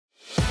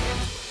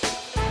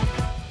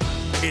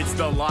It's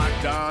the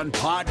Locked On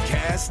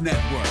Podcast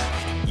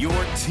Network, your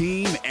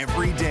team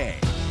every day.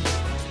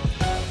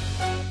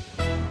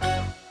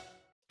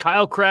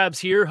 Kyle Krabs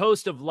here,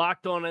 host of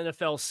Locked On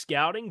NFL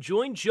Scouting.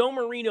 Join Joe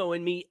Marino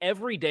and me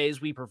every day as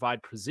we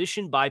provide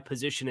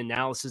position-by-position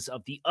analysis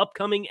of the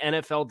upcoming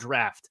NFL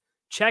Draft.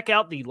 Check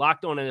out the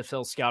Locked On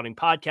NFL Scouting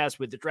podcast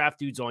with the Draft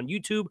Dudes on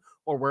YouTube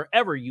or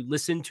wherever you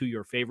listen to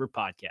your favorite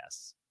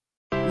podcasts.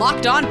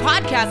 Locked On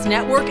Podcast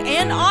Network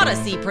and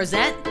Odyssey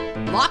present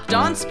Locked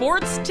On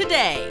Sports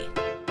Today.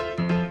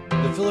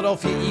 The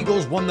Philadelphia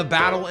Eagles won the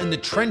battle in the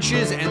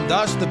trenches and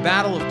thus the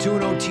battle of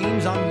 2-0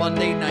 teams on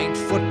Monday Night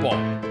Football.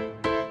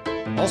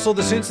 Also,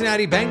 the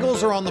Cincinnati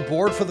Bengals are on the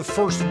board for the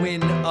first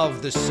win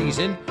of the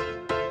season.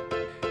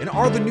 And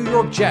are the New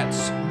York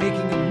Jets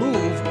making a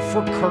move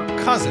for Kirk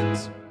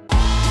Cousins?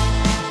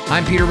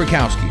 I'm Peter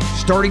Bukowski,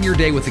 starting your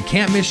day with the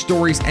can't-miss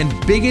stories and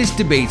biggest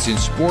debates in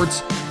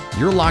sports.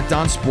 You're Locked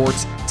On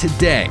Sports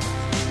Today.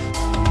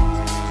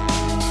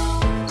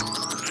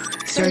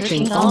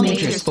 Searching all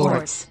major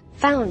sports.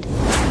 Found.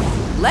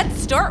 Let's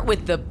start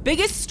with the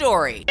biggest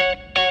story.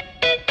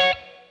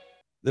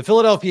 The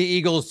Philadelphia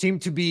Eagles seem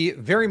to be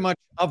very much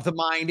of the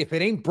mind, if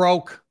it ain't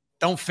broke,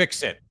 don't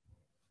fix it.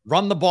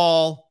 Run the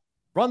ball,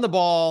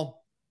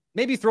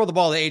 maybe throw the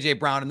ball to A.J.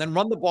 Brown, and then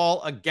run the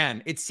ball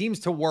again. It seems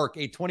to work.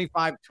 A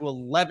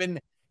 25-11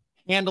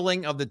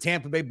 handling of the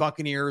Tampa Bay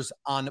Buccaneers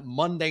on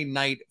Monday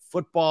Night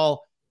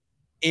Football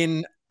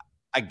in,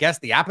 I guess,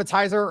 the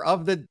appetizer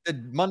of the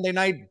Monday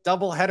night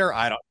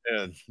doubleheader.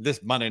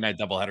 This Monday night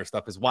doubleheader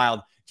stuff is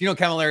wild. Gino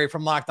Camilleri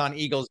from Locked On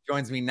Eagles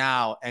joins me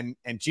now. And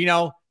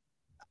Gino,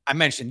 I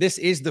mentioned this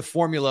is the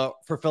formula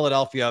for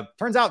Philadelphia.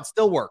 Turns out it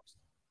still works.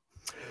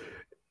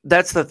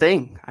 That's the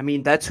thing. I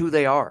mean, that's who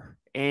they are.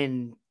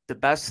 And the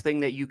best thing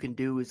that you can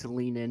do is to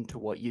lean into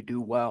what you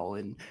do well.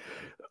 And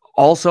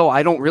also,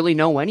 I don't really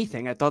know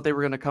anything. I thought they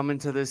were going to come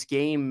into this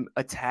game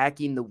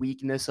attacking the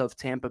weakness of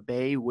Tampa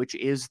Bay, which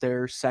is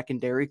their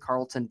secondary.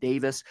 Carlton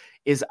Davis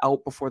is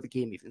out before the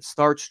game even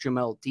starts.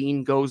 Jamel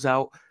Dean goes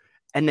out.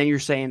 And then you're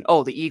saying,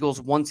 oh, the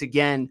Eagles once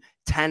again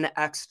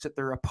 10x'd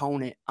their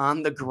opponent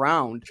on the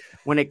ground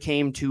when it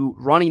came to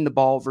running the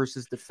ball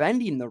versus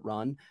defending the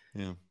run.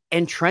 Yeah.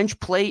 And trench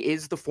play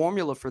is the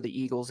formula for the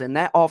Eagles. And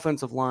that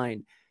offensive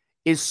line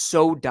is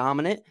so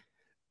dominant.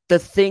 The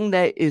thing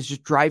that is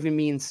just driving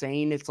me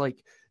insane, it's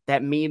like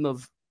that meme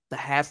of the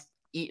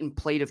half-eaten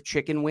plate of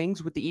chicken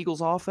wings with the Eagles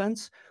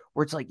offense,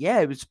 where it's like, yeah,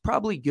 it was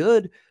probably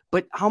good,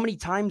 but how many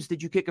times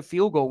did you kick a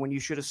field goal when you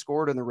should have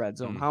scored in the red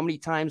zone? How many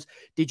times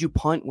did you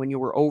punt when you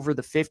were over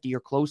the 50 or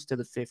close to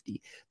the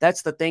 50?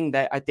 That's the thing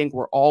that I think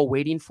we're all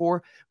waiting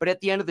for. But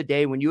at the end of the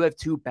day, when you have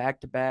two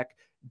back-to-back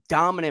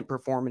dominant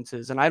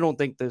performances, and I don't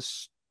think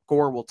this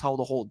score will tell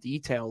the whole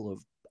detail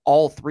of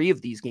all three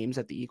of these games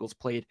that the Eagles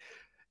played,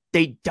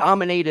 they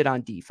dominated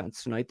on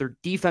defense tonight. Their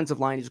defensive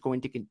line is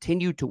going to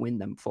continue to win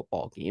them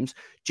football games.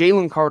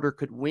 Jalen Carter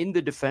could win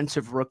the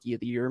Defensive Rookie of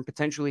the Year and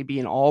potentially be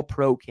an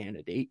all-pro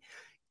candidate.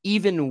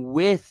 Even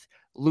with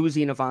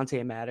losing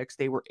Avonte Maddox,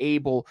 they were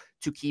able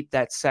to keep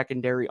that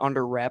secondary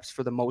under wraps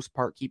for the most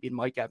part, keeping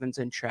Mike Evans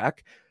in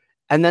check.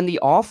 And then the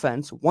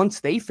offense, once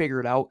they figure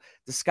it out,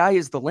 the sky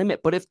is the limit.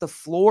 But if the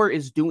floor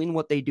is doing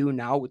what they do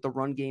now with the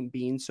run game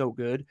being so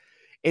good,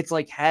 it's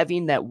like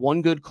having that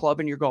one good club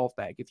in your golf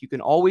bag. If you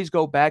can always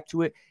go back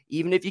to it,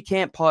 even if you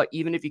can't putt,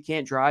 even if you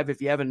can't drive,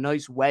 if you have a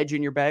nice wedge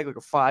in your bag, like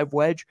a 5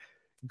 wedge,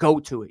 go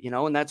to it,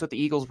 and that's what the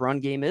Eagles run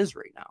game is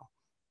right now.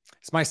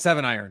 It's my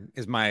 7-iron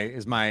if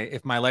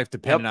my life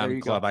depended on the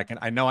club, go.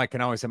 I know I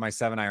can always hit my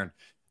 7-iron.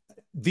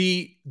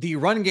 The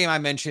run game I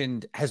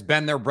mentioned has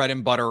been their bread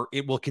and butter.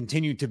 It will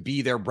continue to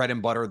be their bread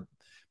and butter.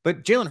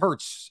 But Jalen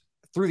Hurts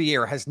through the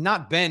air he's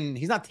not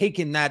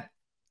taken that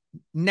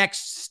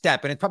next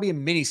step, and it's probably a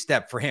mini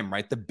step for him,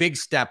 right? The big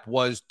step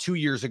was 2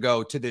 years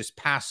ago to this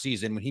past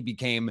season when he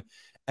became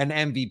an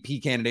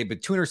MVP candidate,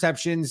 but 2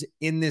 interceptions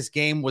in this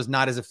game was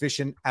not as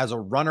efficient as a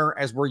runner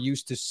as we're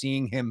used to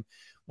seeing him.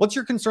 What's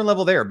your concern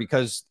level there?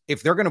 Because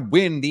if they're going to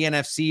win the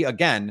NFC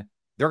again,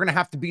 they're going to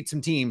have to beat some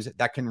teams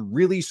that can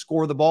really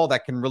score the ball,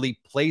 that can really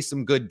play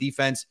some good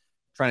defense,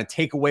 trying to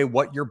take away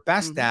what you're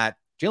best at.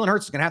 Jalen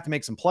Hurts is going to have to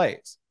make some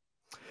plays.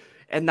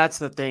 And that's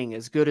the thing,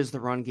 as good as the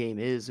run game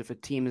is, if a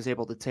team is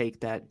able to take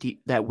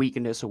that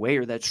weakness away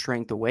or that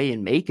strength away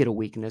and make it a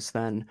weakness,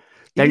 then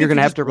you're going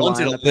to have to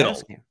rely on the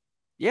pass game.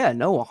 Yeah,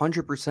 no,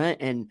 100%.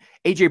 And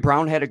A.J.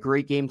 Brown had a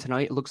great game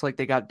tonight. It looks like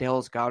they got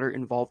Dallas Goedert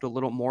involved a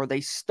little more. They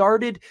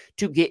started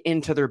to get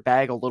into their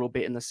bag a little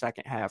bit in the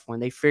second half when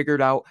they figured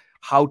out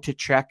how to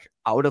check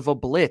out of a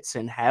blitz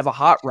and have a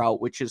hot route,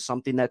 which is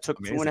something that took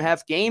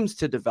 2.5 games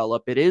to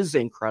develop. It is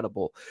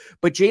incredible.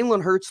 But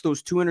Jalen Hurts,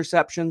 those 2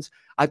 interceptions,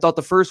 I thought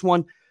the first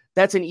one,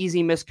 that's an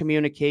easy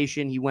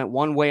miscommunication. He went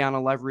one way on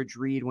a leverage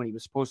read when he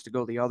was supposed to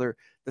go the other.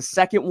 The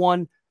second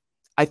one,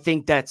 I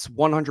think that's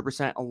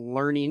 100% a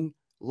learning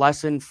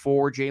lesson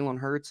for Jalen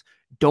Hurts.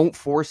 Don't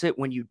force it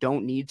when you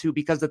don't need to,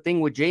 because the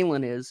thing with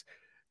Jalen is,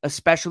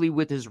 especially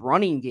with his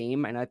running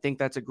game, and I think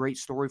that's a great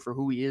story for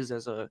who he is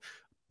as a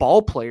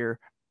ball player,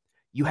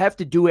 you have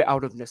to do it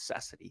out of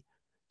necessity.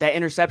 That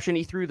interception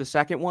he threw, the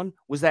second one,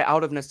 was that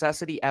out of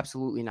necessity?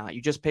 Absolutely not.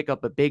 You just pick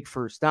up a big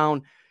first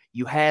down.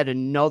 You had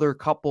another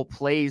couple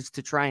plays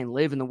to try and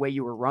live in the way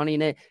you were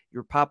running it. You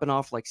were popping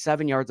off like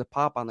 7 yards of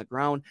pop on the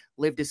ground,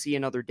 live to see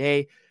another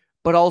day.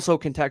 But also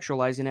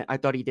contextualizing it, I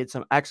thought he did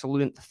some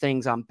excellent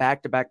things on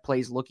back-to-back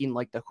plays, looking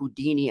like the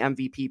Houdini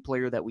MVP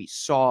player that we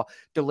saw,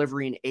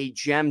 delivering a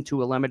gem to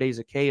Olamide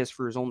Zaccheaus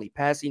for his only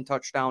passing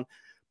touchdown,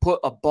 put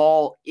a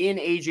ball in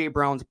A.J.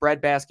 Brown's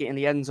breadbasket in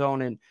the end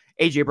zone, and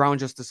A.J. Brown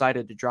just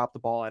decided to drop the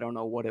ball. I don't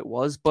know what it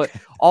was. But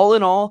all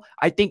in all,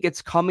 I think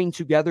it's coming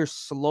together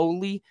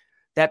slowly.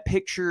 That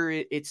picture,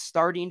 it's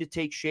starting to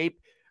take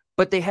shape,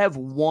 but they have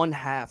one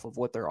half of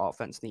what their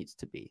offense needs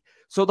to be.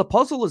 So the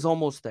puzzle is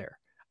almost there.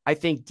 I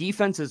think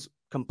defense has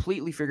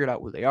completely figured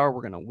out who they are.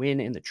 We're going to win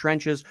in the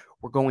trenches.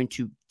 We're going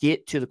to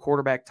get to the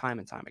quarterback time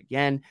and time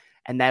again,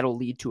 and that'll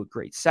lead to a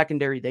great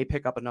secondary. They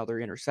pick up another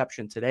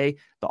interception today.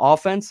 The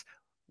offense,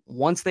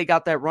 once they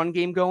got that run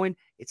game going,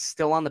 it's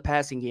still on the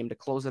passing game to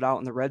close it out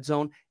in the red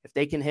zone. If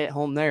they can hit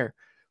home there,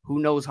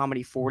 who knows how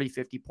many 40,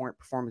 50-point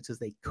performances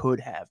they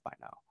could have by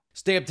now.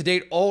 Stay up to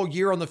date all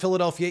year on the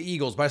Philadelphia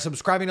Eagles by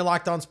subscribing to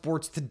Locked On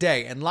Sports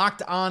today and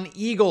Locked On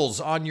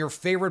Eagles on your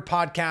favorite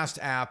podcast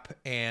app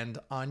and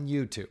on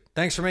YouTube.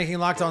 Thanks for making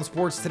Locked On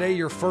Sports today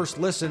your first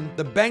listen.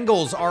 The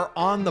Bengals are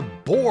on the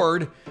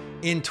board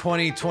in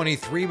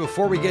 2023.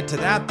 Before we get to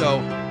that,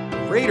 though,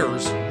 the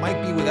Raiders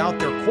might be without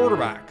their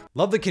quarterback.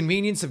 Love the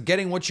convenience of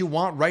getting what you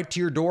want right to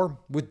your door?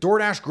 With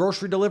DoorDash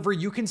grocery delivery,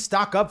 you can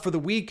stock up for the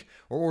week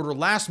or order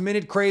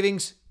last-minute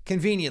cravings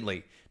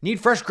conveniently. Need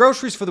fresh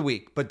groceries for the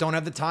week, but don't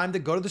have the time to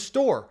go to the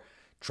store?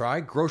 Try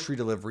grocery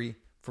delivery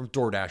from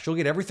DoorDash. You'll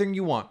get everything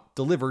you want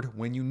delivered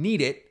when you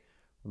need it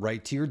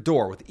right to your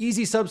door. With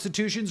easy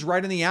substitutions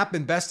right in the app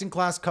and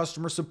best-in-class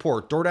customer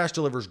support, DoorDash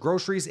delivers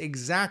groceries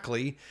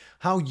exactly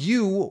how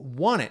you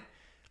want it.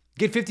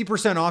 Get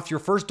 50% off your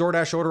first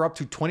DoorDash order up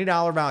to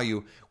 $20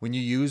 value when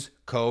you use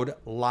code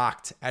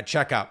LOCKED at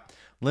checkout.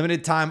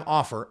 Limited time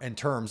offer and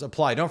terms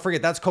apply. Don't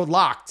forget, that's code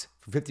LOCKED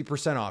for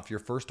 50% off your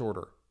first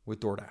order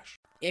with DoorDash.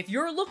 If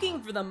you're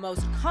looking for the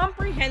most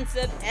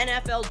comprehensive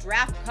NFL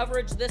draft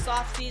coverage this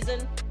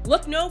offseason,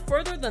 look no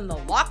further than the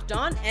Locked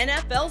On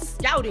NFL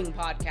Scouting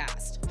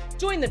Podcast.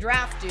 Join the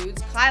draft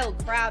dudes, Kyle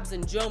Krabs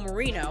and Joe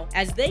Marino,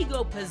 as they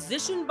go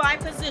position by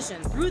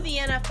position through the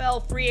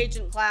NFL free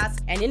agent class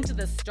and into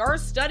the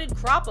star-studded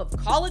crop of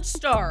college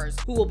stars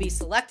who will be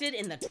selected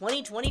in the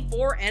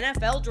 2024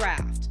 NFL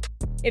Draft.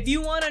 If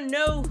you want to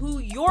know who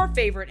your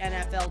favorite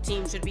NFL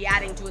team should be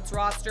adding to its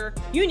roster,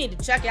 you need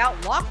to check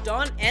out Locked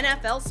On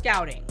NFL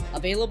Scouting,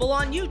 available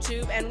on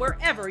YouTube and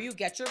wherever you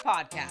get your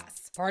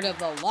podcasts. Part of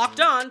the Locked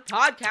On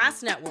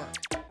Podcast Network,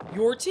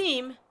 your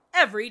team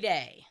every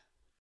day.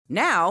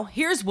 Now,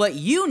 here's what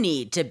you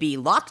need to be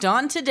locked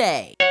on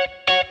today.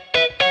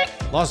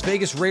 Las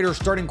Vegas Raiders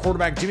starting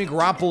quarterback Jimmy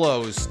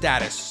Garoppolo's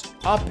status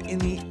up in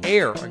the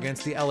air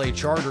against the LA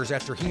Chargers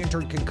after he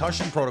entered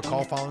concussion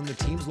protocol following the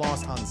team's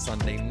loss on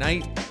Sunday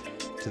night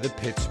to the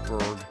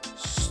Pittsburgh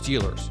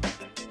Steelers.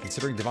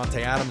 Considering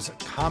Devontae Adams'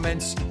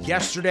 comments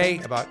yesterday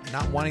about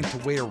not wanting to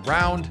wait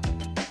around,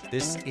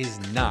 this is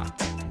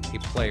not a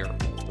player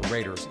the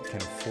Raiders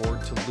can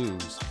afford to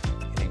lose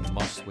in a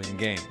must-win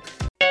game.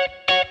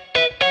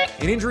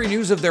 In injury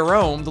news of their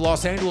own, the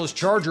Los Angeles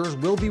Chargers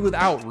will be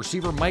without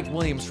receiver Mike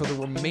Williams for the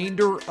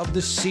remainder of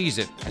the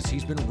season, as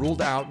he's been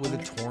ruled out with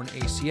a torn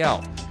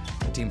ACL.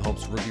 The team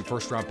hopes rookie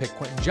first-round pick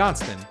Quentin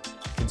Johnston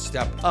can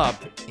step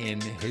up in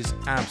his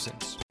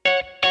absence.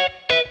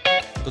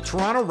 The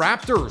Toronto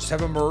Raptors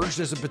have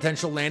emerged as a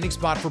potential landing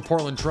spot for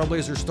Portland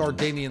Trailblazers star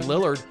Damian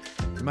Lillard.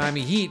 The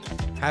Miami Heat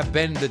have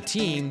been the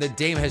team that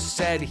Dame has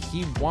said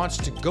he wants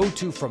to go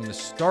to from the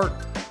start.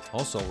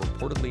 Also,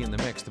 reportedly in the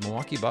mix, the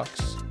Milwaukee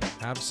Bucks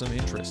have some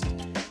interest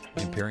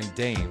in pairing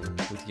Dame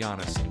with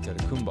Giannis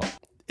Antetokounmpo.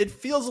 It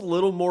feels a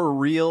little more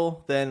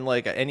real than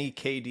like any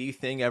KD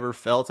thing ever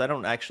felt. I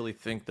don't actually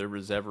think there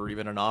was ever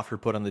even an offer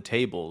put on the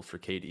table for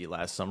KD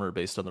last summer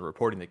based on the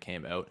reporting that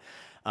came out.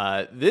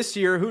 This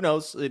year, who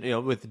knows?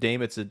 With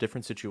Dame, it's a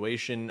different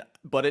situation,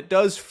 but it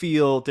does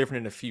feel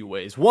different in a few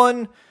ways.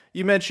 One,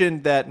 you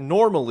mentioned that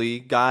normally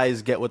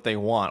guys get what they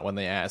want when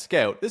they ask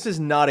out. This is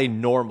not a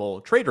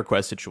normal trade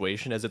request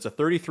situation, as it's a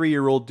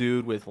 33-year-old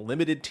dude with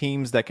limited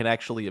teams that can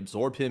actually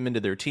absorb him into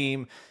their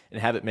team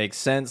and have it make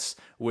sense,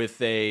 with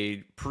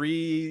a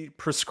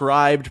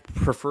prescribed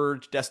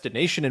preferred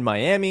destination in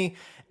Miami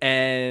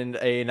and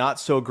a not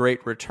so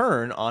great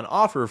return on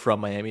offer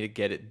from Miami to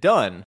get it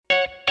done.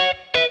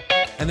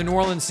 And the New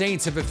Orleans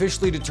Saints have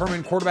officially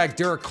determined quarterback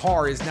Derek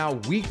Carr is now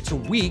week to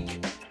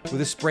week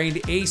with a sprained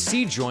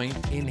AC joint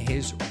in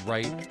his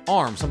right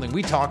arm, something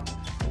we talked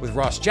with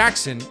Ross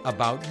Jackson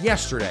about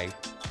yesterday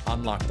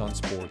on Locked On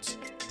Sports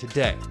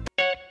Today.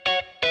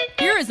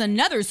 Here is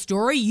another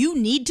story you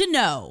need to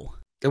know.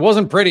 It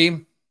wasn't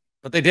pretty,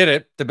 but they did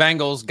it. The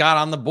Bengals got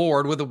on the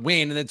board with a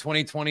win in the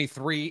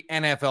 2023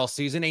 NFL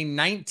season, a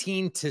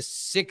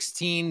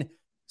 19-16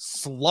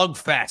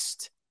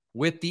 slugfest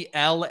with the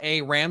LA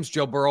Rams.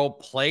 Joe Burrow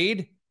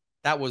played.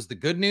 That was the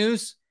good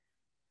news.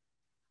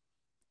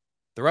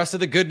 The rest of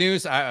the good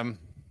news,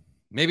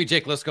 Maybe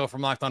Jake Lisco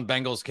from Locked On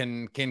Bengals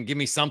can give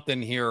me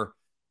something here.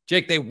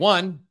 Jake, they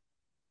won.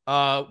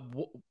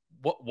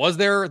 Was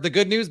there the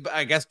good news?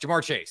 I guess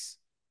Jamar Chase.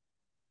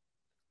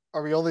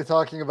 Are we only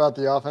talking about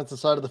the offensive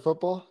side of the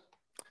football?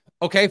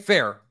 Okay,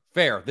 fair.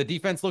 The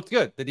defense looked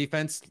good. The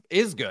defense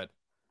is good.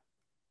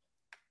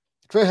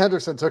 Trey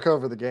Hendrickson took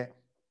over the game.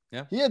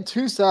 Yeah. He had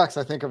 2 sacks,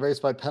 I think,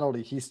 erased by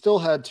penalty. He still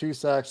had 2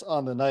 sacks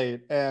on the night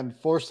and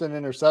forced an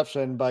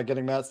interception by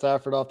getting Matt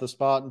Stafford off the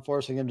spot and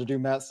forcing him to do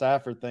Matt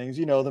Stafford things.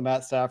 You know, the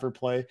Matt Stafford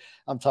play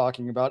I'm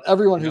talking about.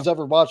 Everyone who's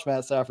ever watched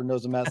Matt Stafford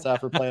knows the Matt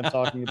Stafford play I'm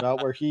talking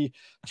about, where he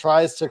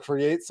tries to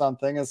create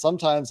something, and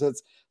sometimes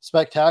it's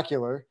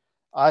spectacular.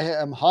 I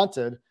am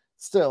haunted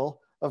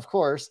still, of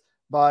course,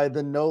 by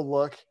the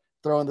no-look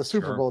throw in the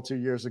Super Bowl 2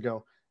 years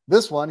ago.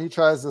 This one, he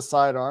tries to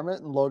sidearm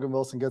it, and Logan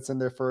Wilson gets in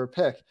there for a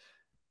pick.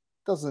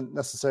 Doesn't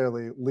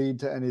necessarily lead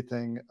to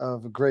anything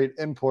of great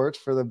import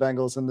for the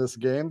Bengals in this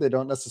game. They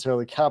don't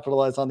necessarily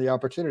capitalize on the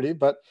opportunity,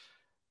 but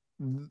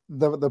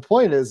the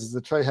point is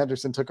that Trey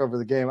Hendrickson took over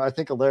the game. I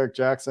think Alaric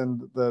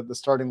Jackson, the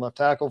starting left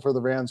tackle for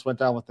the Rams, went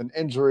down with an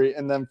injury.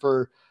 And then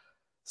for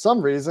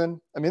some reason,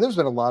 I mean, there's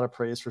been a lot of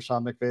praise for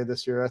Sean McVay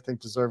this year. I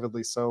think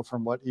deservedly so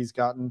from what he's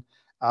gotten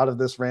out of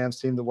this Rams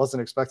team that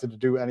wasn't expected to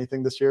do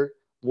anything this year.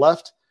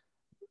 Left,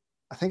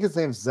 I think his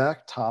name's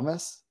Zach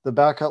Thomas, the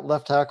backup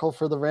left tackle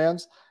for the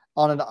Rams,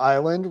 on an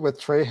island with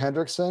Trey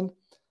Hendrickson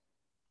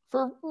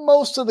for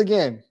most of the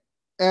game.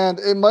 And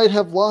it might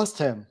have lost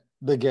him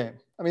the game.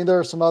 I mean, there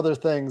are some other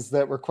things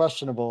that were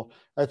questionable,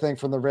 I think,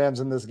 from the Rams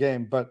in this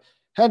game, but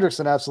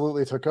Hendrickson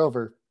absolutely took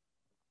over.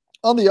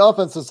 On the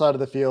offensive side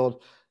of the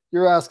field,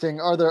 you're asking,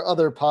 are there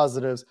other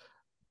positives?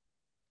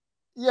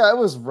 Yeah, it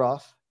was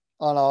rough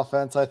on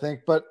offense, I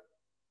think, but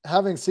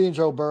having seen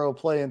Joe Burrow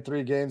play in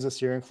 3 games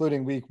this year,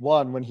 including week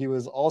 1, when he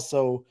was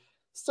also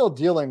still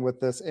dealing with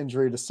this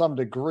injury to some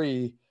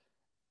degree,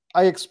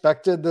 I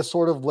expected this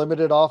sort of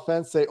limited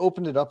offense. They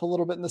opened it up a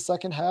little bit in the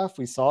second half.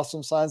 We saw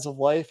some signs of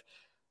life.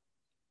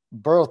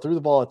 Burrow threw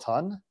the ball a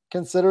ton,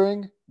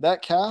 considering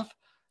that calf.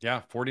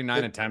 Yeah,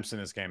 49 attempts in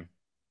this game.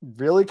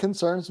 Really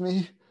concerns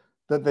me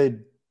that they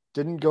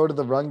didn't go to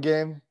the run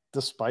game,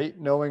 despite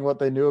knowing what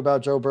they knew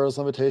about Joe Burrow's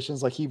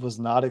limitations. Like, he was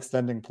not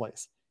extending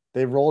plays.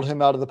 They rolled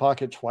him out of the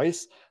pocket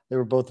twice. They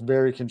were both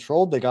very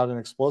controlled. They got an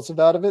explosive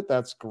out of it.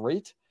 That's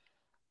great.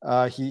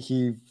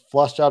 He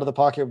flushed out of the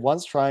pocket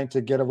once, trying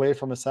to get away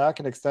from a sack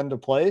and extend a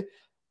play.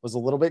 Was a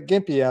little bit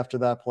gimpy after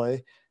that play.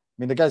 I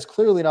mean, the guy's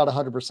clearly not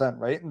 100%,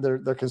 right? And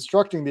they're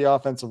constructing the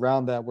offense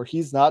around that, where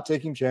he's not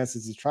taking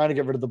chances. He's trying to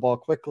get rid of the ball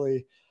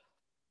quickly.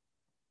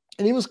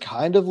 And he was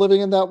kind of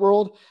living in that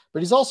world, but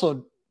he's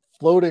also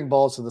floating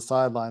balls to the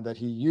sideline that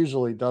he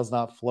usually does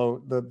not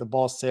float. The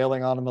ball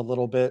sailing on him a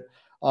little bit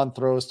on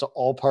throws to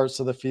all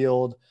parts of the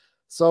field.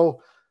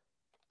 So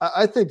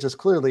I think just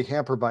clearly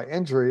hampered by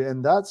injury,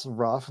 and that's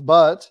rough.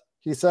 But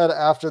he said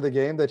after the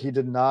game that he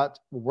did not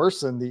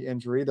worsen the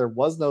injury. There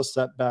was no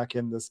setback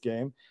in this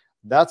game.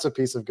 That's a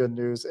piece of good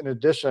news. In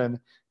addition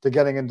to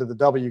getting into the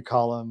W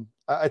column,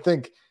 I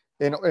think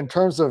in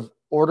terms of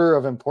order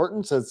of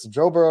importance, it's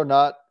Joe Burrow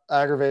not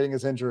aggravating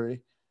his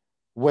injury,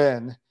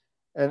 win,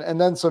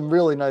 and then some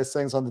really nice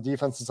things on the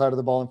defensive side of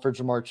the ball and for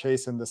Jamar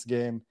Chase in this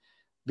game,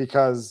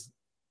 because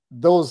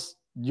those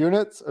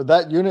units, or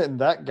that unit and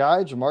that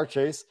guy, Jamar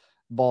Chase,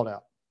 balled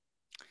out.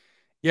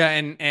 Yeah,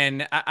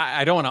 and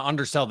I don't want to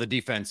undersell the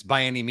defense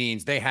by any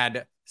means. They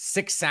had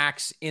 6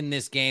 sacks in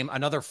this game,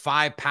 another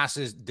 5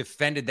 passes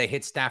defended. They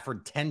hit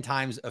Stafford 10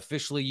 times.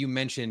 Officially, you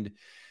mentioned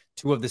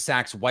 2 of the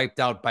sacks wiped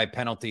out by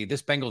penalty.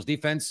 This Bengals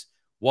defense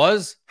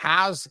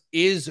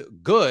is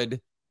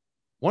good.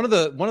 One of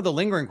the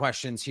lingering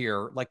questions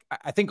here, like,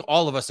 I think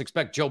all of us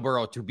expect Joe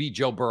Burrow to be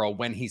Joe Burrow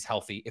when he's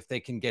healthy, if they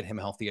can get him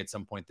healthy at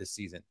some point this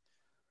season.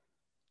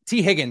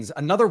 T. Higgins,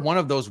 another one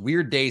of those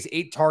weird days,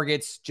 8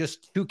 targets,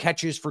 just 2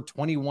 catches for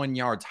 21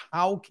 yards.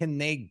 How can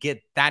they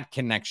get that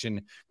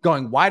connection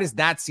going? Why does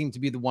that seem to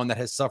be the one that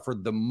has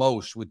suffered the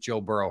most with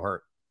Joe Burrow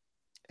hurt?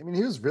 I mean,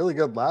 he was really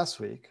good last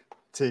week,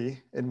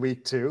 in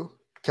week 2,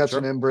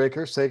 catching in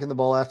breakers, taking the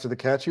ball after the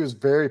catch. He was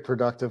very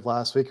productive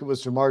last week. It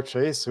was Jamar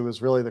Chase who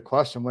was really the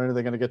question. When are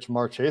they going to get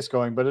Jamar Chase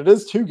going? But it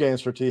is 2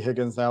 games for T.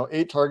 Higgins now.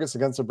 8 targets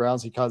against the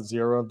Browns. He caught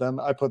 0 of them.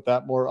 I put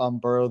that more on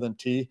Burrow than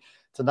T.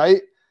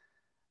 Tonight,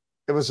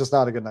 it was just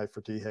not a good night for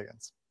T.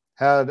 Higgins.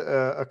 Had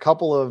a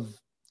couple of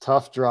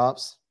tough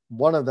drops.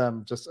 One of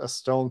them, just a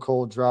stone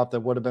cold drop that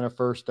would have been a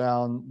first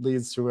down,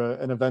 leads to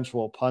an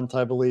eventual punt,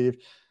 I believe.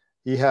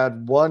 He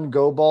had 1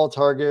 go ball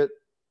target,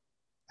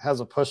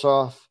 has a push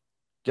off,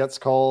 gets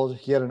called.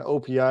 He had an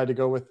OPI to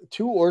go with.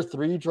 2 or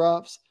 3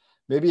 drops,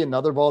 maybe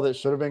another ball that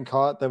should have been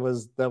caught that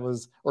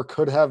was or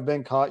could have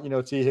been caught. You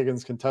know, T.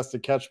 Higgins,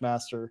 contested catch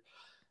master,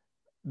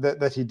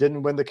 that he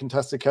didn't win the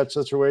contested catch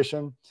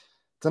situation.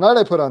 Tonight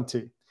I put on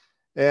T.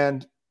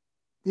 And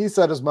he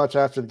said as much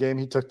after the game.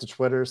 He took to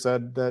Twitter,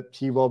 said that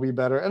he will be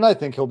better. And I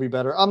think he'll be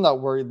better. I'm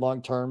not worried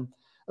long-term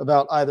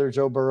about either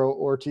Joe Burrow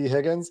or T.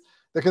 Higgins.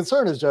 The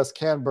concern is just,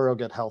 can Burrow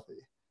get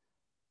healthy?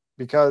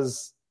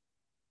 Because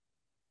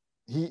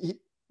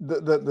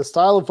the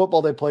style of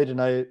football they play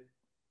tonight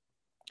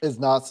is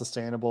not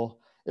sustainable.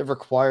 It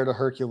required a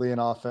Herculean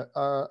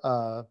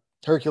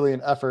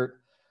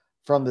effort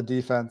from the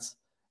defense.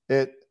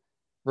 It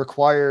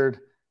required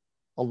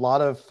a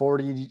lot of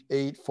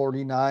 48,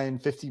 49,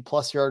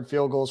 50-plus yard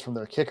field goals from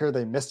their kicker.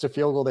 They missed a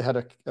field goal. They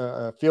had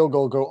a field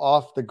goal go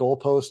off the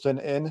goalpost and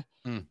in.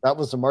 That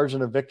was the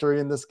margin of victory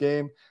in this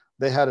game.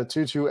 They had a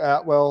Tutu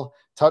Atwell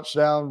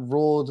touchdown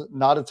ruled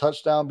not a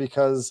touchdown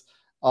because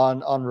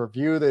on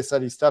review, they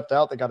said he stepped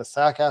out. They got a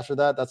sack after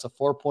that. That's a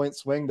 4-point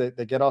swing.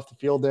 They get off the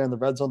field there in the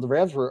red zone. The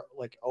Rams were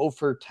like 0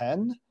 for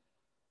 10,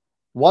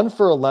 1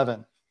 for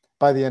 11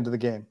 by the end of the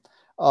game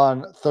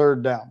on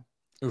third down.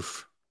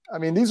 Oof. I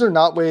mean, these are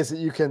not ways that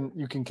you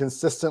can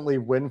consistently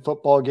win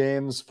football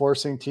games,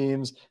 forcing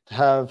teams to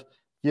have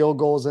field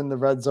goals in the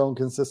red zone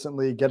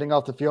consistently, getting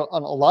off the field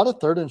on a lot of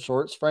third and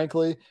shorts,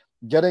 frankly,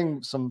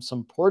 getting some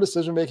poor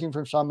decision-making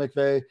from Sean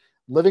McVay,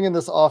 living in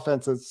this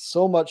offense. It's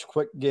so much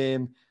quick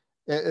game.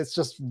 It's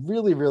just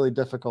really, really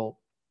difficult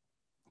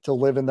to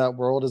live in that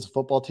world as a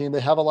football team. They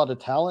have a lot of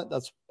talent.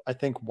 That's, I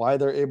think, why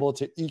they're able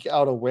to eke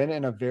out a win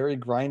in a very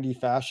grindy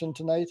fashion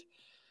tonight.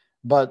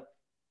 But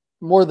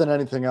more than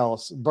anything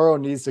else, Burrow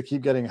needs to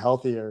keep getting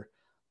healthier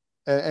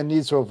and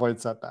needs to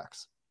avoid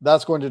setbacks.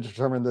 That's going to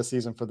determine this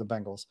season for the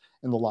Bengals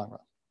in the long run.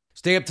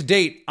 Stay up to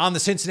date on the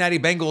Cincinnati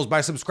Bengals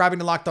by subscribing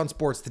to Locked On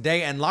Sports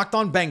Today and Locked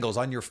On Bengals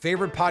on your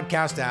favorite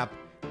podcast app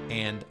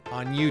and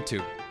on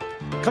YouTube.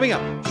 Coming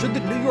up, should the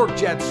New York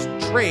Jets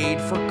trade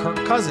for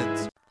Kirk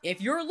Cousins?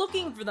 If you're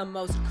looking for the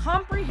most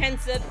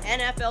comprehensive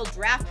NFL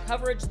draft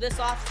coverage this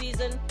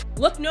offseason,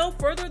 look no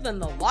further than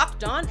the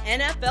Locked On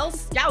NFL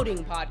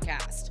Scouting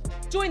Podcast.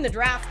 Join the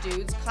draft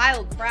dudes,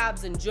 Kyle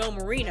Krabs and Joe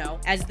Marino,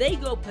 as they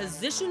go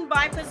position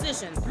by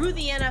position through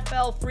the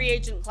NFL free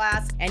agent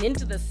class and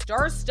into the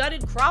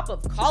star-studded crop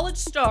of college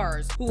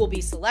stars who will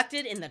be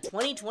selected in the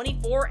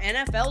 2024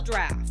 NFL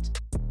Draft.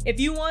 If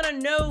you want to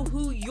know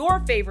who your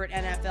favorite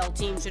NFL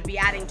team should be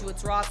adding to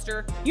its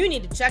roster, you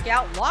need to check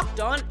out Locked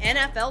On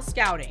NFL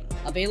Scouting,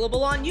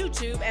 available on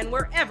YouTube and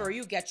wherever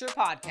you get your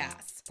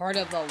podcasts. Part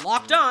of the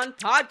Locked On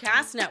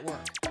Podcast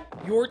Network,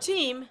 your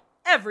team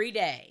every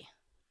day.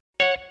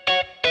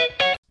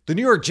 The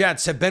New York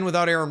Jets have been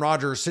without Aaron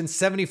Rodgers since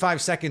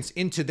 75 seconds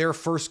into their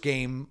first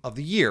game of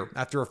the year,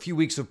 after a few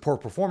weeks of poor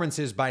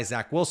performances by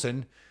Zach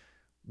Wilson,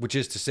 which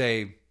is to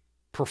say,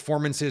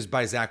 performances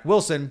by Zach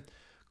Wilson.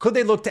 Could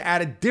they look to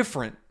add a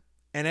different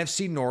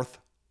NFC North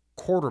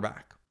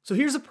quarterback? So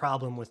here's a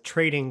problem with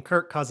trading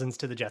Kirk Cousins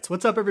to the Jets.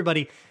 What's up,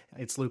 everybody?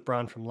 It's Luke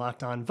Braun from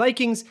Locked On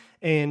Vikings,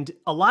 and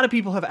a lot of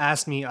people have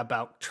asked me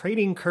about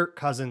trading Kirk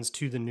Cousins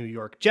to the New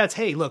York Jets.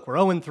 Hey, look, we're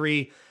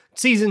 0-3.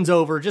 Season's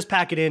over. Just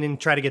pack it in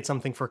and try to get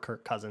something for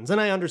Kirk Cousins.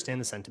 And I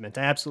understand the sentiment.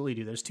 I absolutely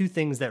do. There's two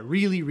things that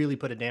really, really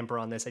put a damper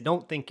on this. I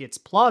don't think it's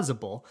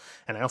plausible,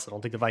 and I also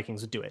don't think the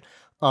Vikings would do it.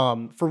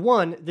 For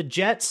one, the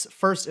Jets'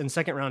 first and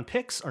second round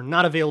picks are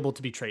not available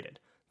to be traded.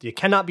 They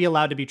cannot be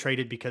allowed to be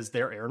traded because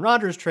their Aaron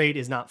Rodgers trade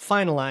is not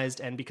finalized,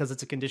 and because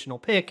it's a conditional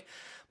pick,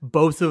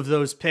 both of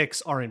those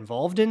picks are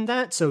involved in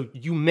that. So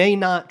you may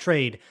not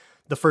trade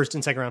the first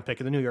and second round pick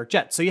of the New York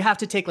Jets. So you have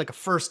to take like a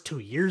first 2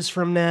 years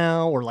from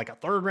now or like a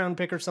third round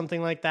pick or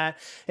something like that.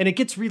 And it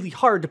gets really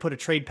hard to put a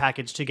trade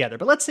package together.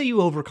 But let's say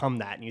you overcome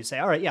that and you say,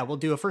 all right, yeah, we'll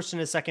do a first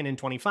and a second in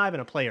 25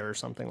 and a player or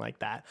something like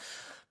that.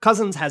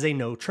 Cousins has a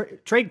no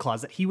trade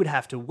clause that he would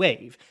have to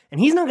waive. And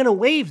he's not going to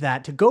waive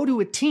that to go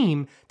to a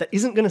team that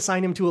isn't going to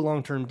sign him to a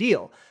long-term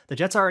deal. The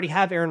Jets already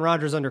have Aaron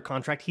Rodgers under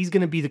contract. He's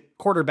going to be the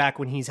quarterback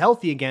when he's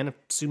healthy again,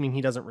 assuming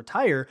he doesn't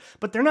retire.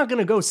 But they're not going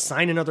to go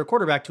sign another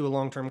quarterback to a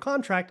long-term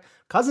contract.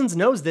 Cousins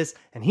knows this,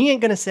 and he ain't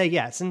going to say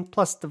yes. And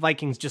plus, the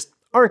Vikings just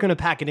aren't going to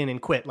pack it in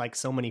and quit like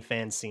so many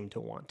fans seem to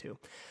want to.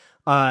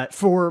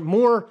 For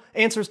more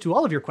answers to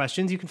all of your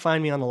questions, you can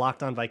find me on the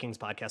Locked On Vikings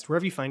podcast,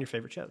 wherever you find your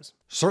favorite shows.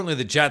 Certainly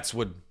the Jets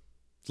would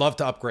love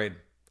to upgrade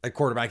at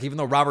quarterback, even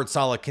though Robert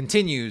Saleh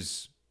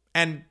continues,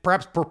 and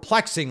perhaps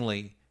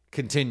perplexingly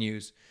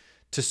continues,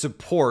 to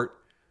support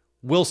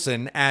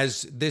Wilson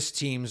as this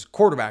team's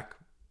quarterback.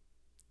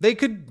 They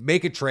could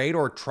make a trade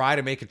or try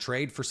to make a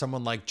trade for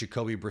someone like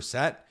Jacoby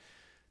Brissett.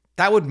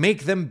 That would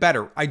make them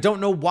better. I don't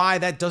know why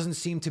that doesn't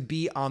seem to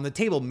be on the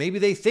table. Maybe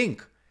they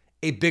think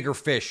a bigger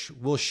fish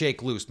will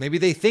shake loose. Maybe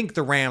they think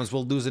the Rams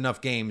will lose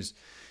enough games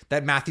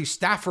that Matthew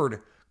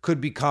Stafford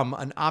could become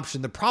an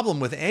option. The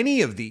problem with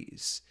any of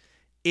these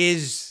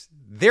is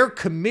they're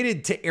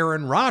committed to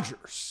Aaron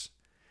Rodgers.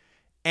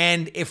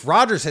 And if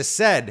Rodgers has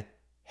said,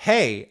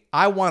 hey,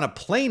 I want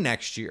to play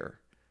next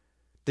year,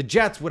 the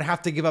Jets would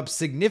have to give up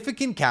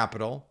significant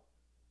capital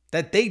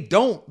that they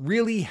don't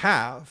really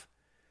have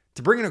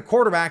to bring in a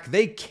quarterback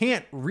they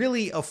can't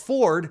really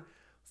afford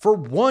for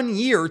 1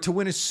 year to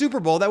win a Super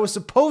Bowl that was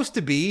supposed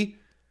to be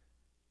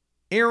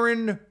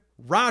Aaron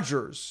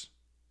Rodgers'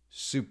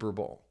 Super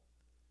Bowl.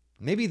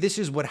 Maybe this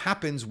is what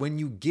happens when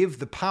you give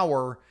the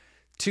power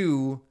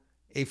to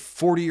a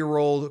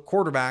 40-year-old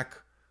quarterback.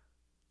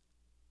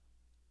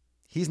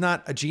 He's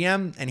not a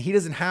GM, and he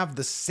doesn't have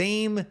the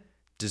same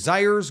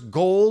desires,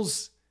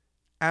 goals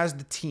as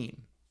the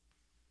team.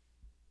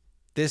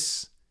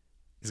 This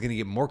is going to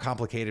get more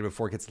complicated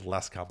before it gets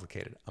less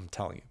complicated, I'm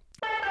telling you.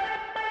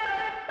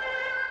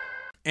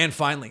 And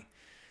finally,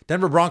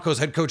 Denver Broncos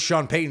head coach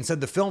Sean Payton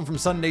said the film from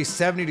Sunday's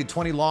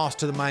 70-20 loss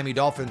to the Miami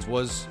Dolphins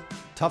was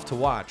tough to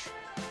watch.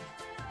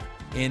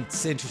 And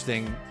it's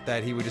interesting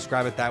that he would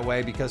describe it that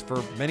way because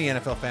for many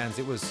NFL fans,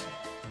 it was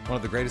one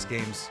of the greatest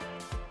games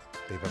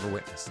they've ever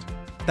witnessed.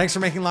 Thanks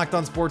for making Locked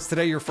On Sports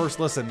today your first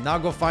listen. Now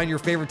go find your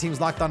favorite team's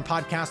Locked On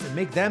podcast and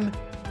make them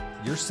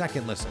your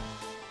second listen.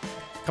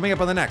 Coming up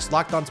on the next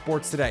Locked On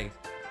Sports Today,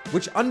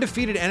 which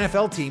undefeated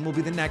NFL team will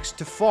be the next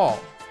to fall?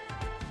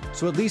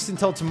 So at least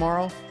until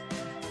tomorrow,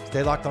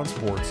 stay Locked On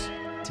Sports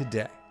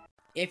today.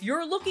 If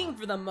you're looking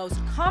for the most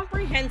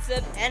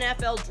comprehensive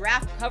NFL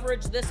draft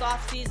coverage this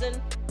offseason,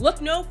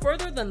 look no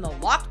further than the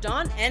Locked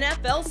On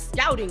NFL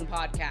Scouting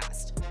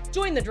Podcast.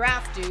 Join the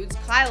draft dudes,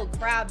 Kyle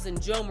Krabs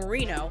and Joe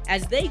Marino,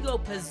 as they go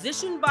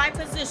position by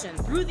position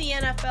through the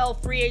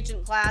NFL free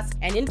agent class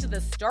and into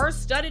the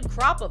star-studded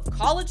crop of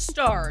college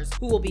stars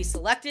who will be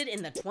selected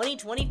in the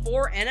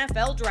 2024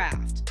 NFL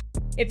Draft.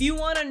 If you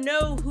want to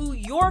know who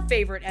your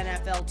favorite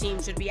NFL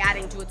team should be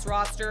adding to its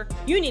roster,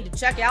 you need to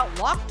check out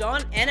Locked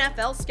On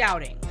NFL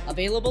Scouting,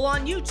 available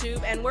on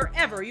YouTube and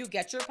wherever you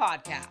get your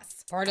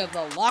podcasts. Part of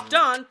the Locked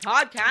On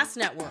Podcast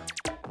Network,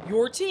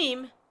 your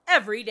team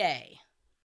every day.